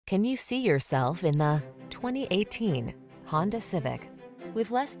Can you see yourself in the 2018 Honda Civic? With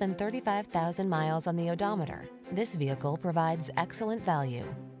less than 35,000 miles on the odometer, this vehicle provides excellent value.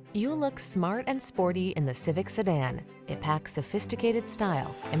 You look smart and sporty in the Civic Sedan. It packs sophisticated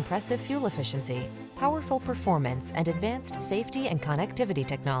style, impressive fuel efficiency, powerful performance, and advanced safety and connectivity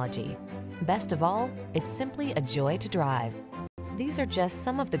technology. Best of all, it's simply a joy to drive. These are just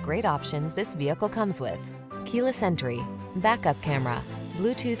some of the great options this vehicle comes with: keyless entry, backup camera,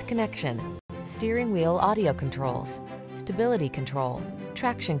 Bluetooth connection, steering wheel audio controls, stability control,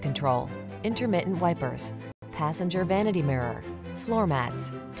 traction control, intermittent wipers, passenger vanity mirror, floor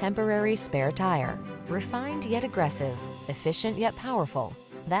mats, temporary spare tire. Refined yet aggressive, efficient yet powerful.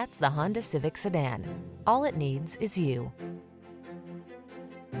 That's the Honda Civic Sedan. All it needs is you.